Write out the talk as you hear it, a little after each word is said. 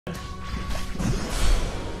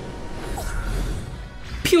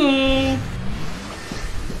Pew!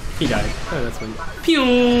 He died. Oh, that's funny.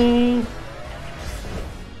 Pew!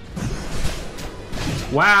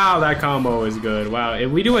 Wow, that combo is good. Wow, if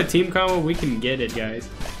we do a team combo, we can get it, guys.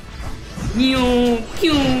 Pew!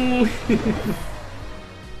 Pew!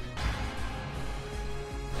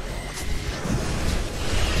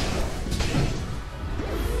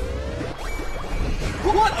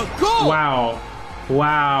 What a goal! Wow.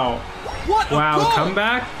 Wow. What a wow, goal!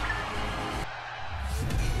 comeback?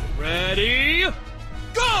 Ready,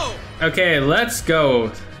 go! Okay, let's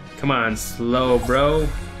go. Come on, Slowbro.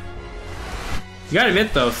 You gotta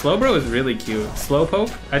admit though, Slowbro is really cute.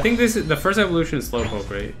 Slowpoke? I think this is the first evolution is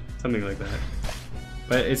Slowpoke, right? Something like that.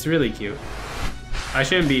 But it's really cute. I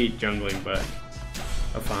shouldn't be jungling, but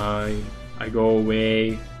fine. I go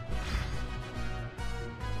away.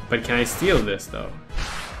 But can I steal this though?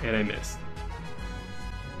 And I missed.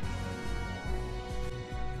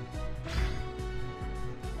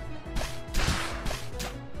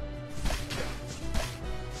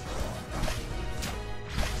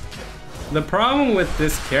 The problem with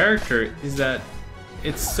this character is that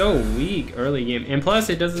it's so weak early game, and plus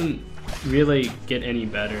it doesn't really get any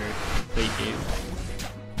better late game.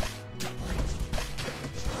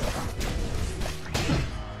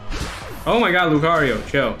 Oh my god, Lucario,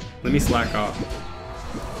 chill. Let me slack off.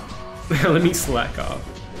 Let me slack off.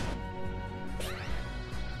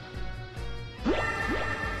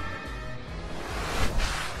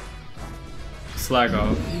 Slack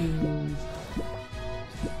off.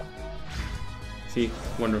 See,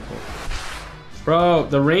 wonderful. Bro,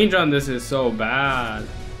 the range on this is so bad.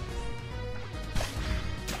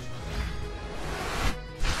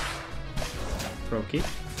 Brokey.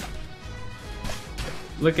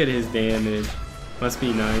 Look at his damage. Must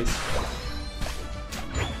be nice.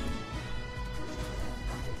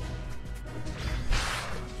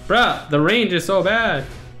 Bruh, the range is so bad.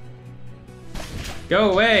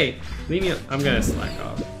 Go away. Leave me. I'm gonna slack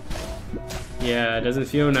off. Yeah, it doesn't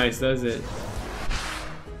feel nice, does it?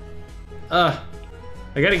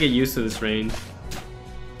 I gotta get used to this range.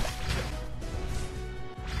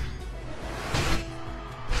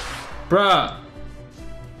 Bruh.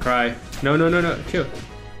 Cry. No, no, no, no. Chill.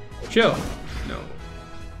 Chill. No.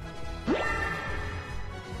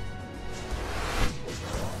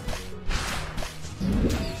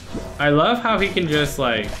 I love how he can just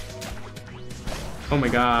like... Oh my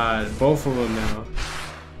god. Both of them now.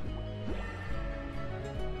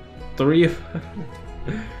 3 of...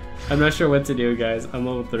 I'm not sure what to do, guys. I'm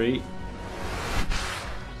level 3.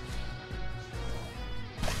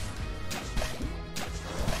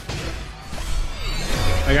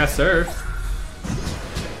 I got surf.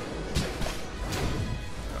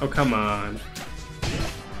 Oh, come on.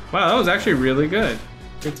 Wow, that was actually really good.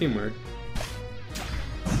 Good teamwork.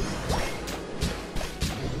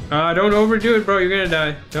 Don't overdo it, bro. You're gonna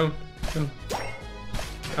die. Don't.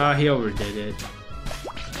 He overdid it.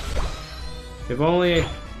 If only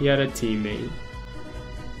he had a teammate.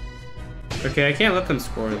 Okay, I can't let them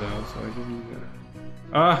score though, so I didn't.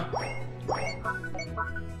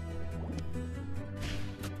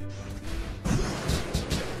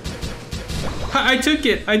 I took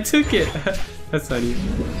it! I took it! That's funny.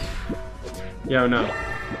 Yo, no.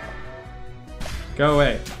 Go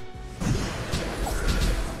away.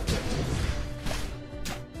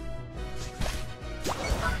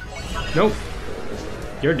 Nope.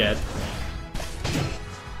 You're dead.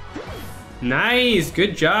 Nice!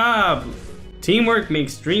 Good job! Teamwork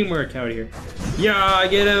makes dream work out here. Yeah,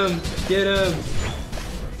 get him! Get him!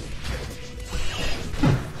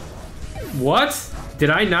 What? Did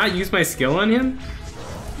I not use my skill on him?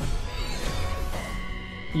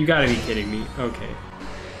 You gotta be kidding me. Okay.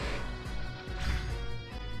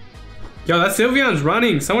 Yo, that Sylveon's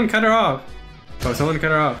running! Someone cut her off! Oh, someone cut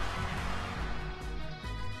her off.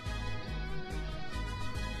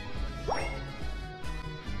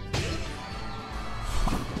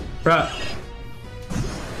 Bruh.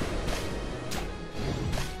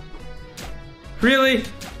 Really?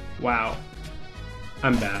 Wow.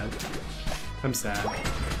 I'm bad. I'm sad.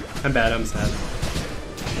 I'm bad, I'm sad.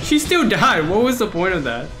 She still died! What was the point of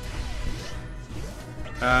that?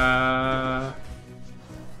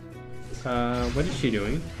 What is she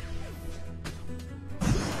doing?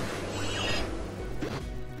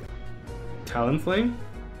 Talonflame?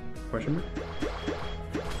 Question mark?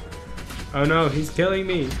 Oh no, he's killing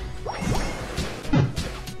me.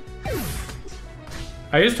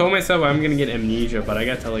 I just told myself I'm gonna get amnesia, but I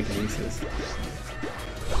got telekinesis.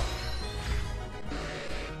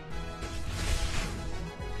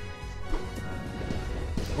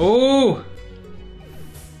 Oh!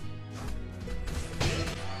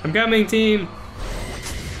 I'm coming, team!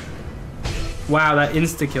 Wow, that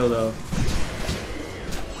insta-kill though.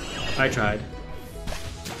 I tried.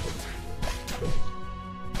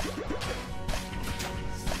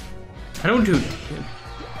 I don't do...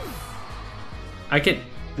 I can...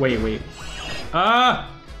 Wait. Ah!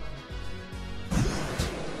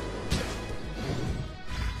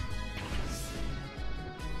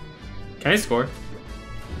 Can I score?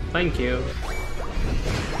 Thank you.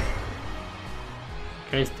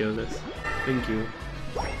 Can I steal this? Thank you.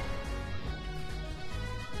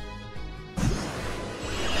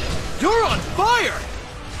 You're on fire!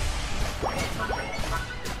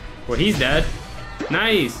 Well, he's dead.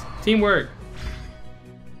 Nice! Teamwork!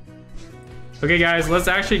 Okay guys, let's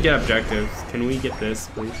actually get objectives. Can we get this,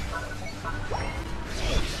 please?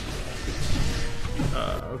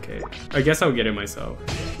 Okay. I guess I'll get it myself.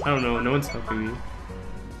 I don't know, no one's helping me.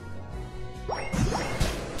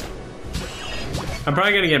 I'm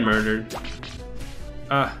probably gonna get murdered.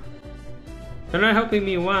 They're not helping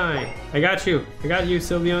me, why? I got you,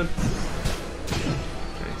 Sylveon.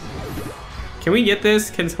 Nice. Can we get this?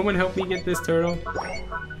 Can someone help me get this turtle?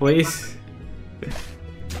 Please?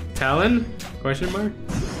 Talon? Question mark?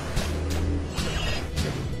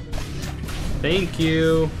 Thank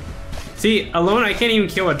you. See, alone I can't even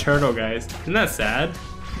kill a turtle, guys. Isn't that sad?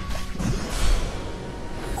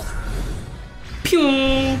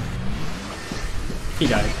 Pew! He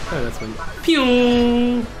died. Oh, that's funny.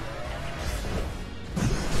 Pew!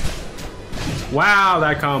 Wow,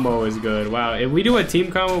 that combo is good. Wow, if we do a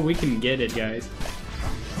team combo, we can get it, guys.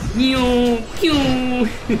 Pew! Pew!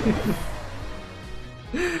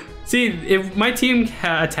 See, if my team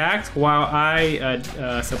attacks while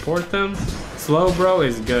I support them, Slowbro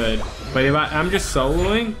is good. But if I'm just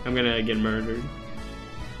soloing, I'm gonna get murdered.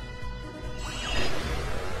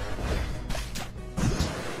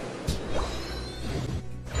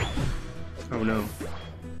 Oh no.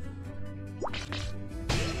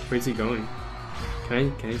 Where's he going?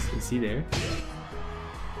 Can I see there?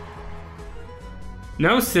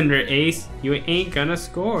 No, Cinder Ace, you ain't gonna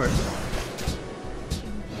score.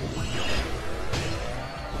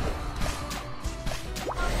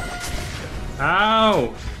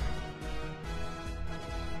 Ow!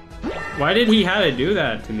 Why did he have to do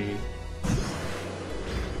that to me?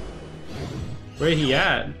 Where he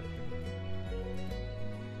at?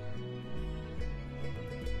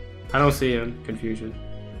 I don't see him. Confusion.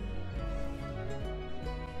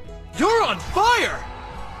 You're on fire!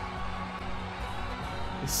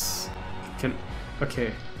 This can...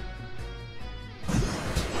 Okay.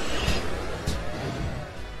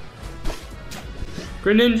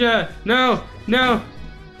 Greninja! No! No!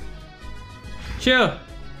 Chill!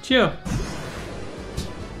 Chill!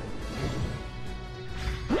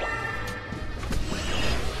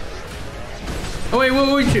 Oh wait,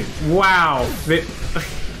 wait. Wow!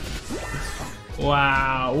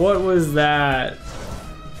 Wow, what was that?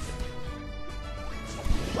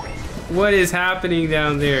 What is happening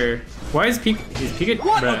down there? Why is Pikachu?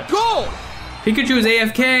 What a goal! Pikachu's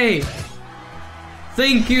AFK!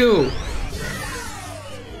 Thank you!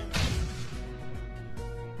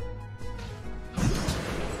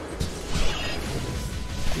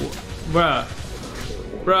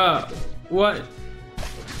 Bruh, what?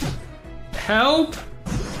 Help?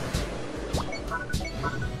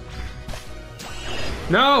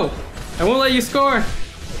 No! I won't let you score!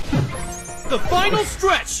 The final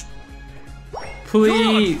stretch!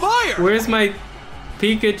 Please! You're on fire! Where's my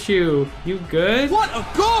Pikachu? You good? What a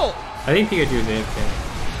goal! I think Pikachu's AFK.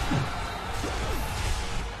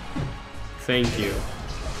 Thank you.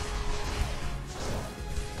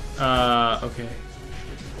 Okay.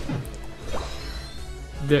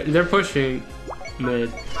 They're pushing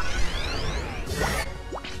mid.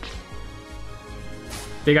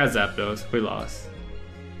 They got Zapdos. We lost.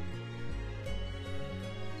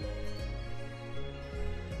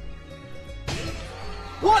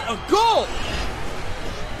 What a goal!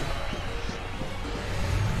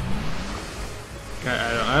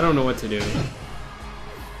 I don't know what to do.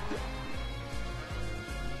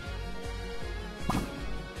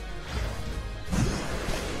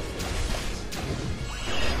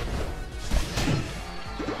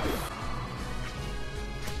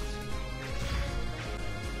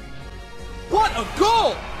 What a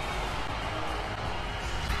goal!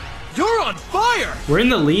 You're on fire! We're in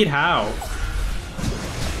the lead. How?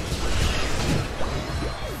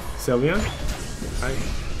 Sylveon? Hi.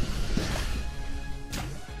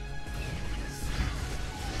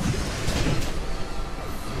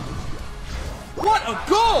 What a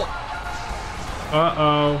goal!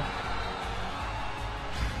 Uh-oh.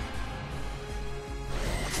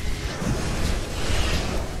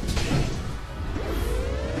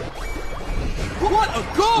 What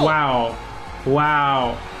a goal! Wow.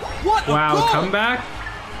 Wow. What a Wow, goal! comeback?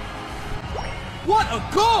 What a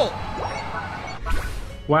goal!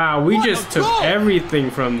 Wow, we What just a took goal! everything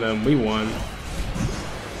from them. We won.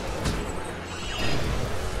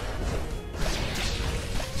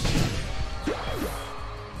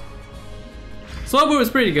 Slowbro was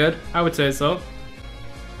pretty good, I would say so.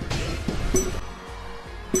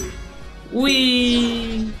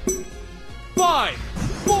 Wee. 5,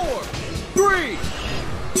 4, 3,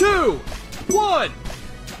 2, 1.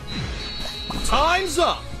 Time's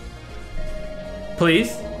up.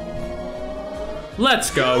 Please.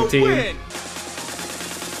 Let's go, You team. win.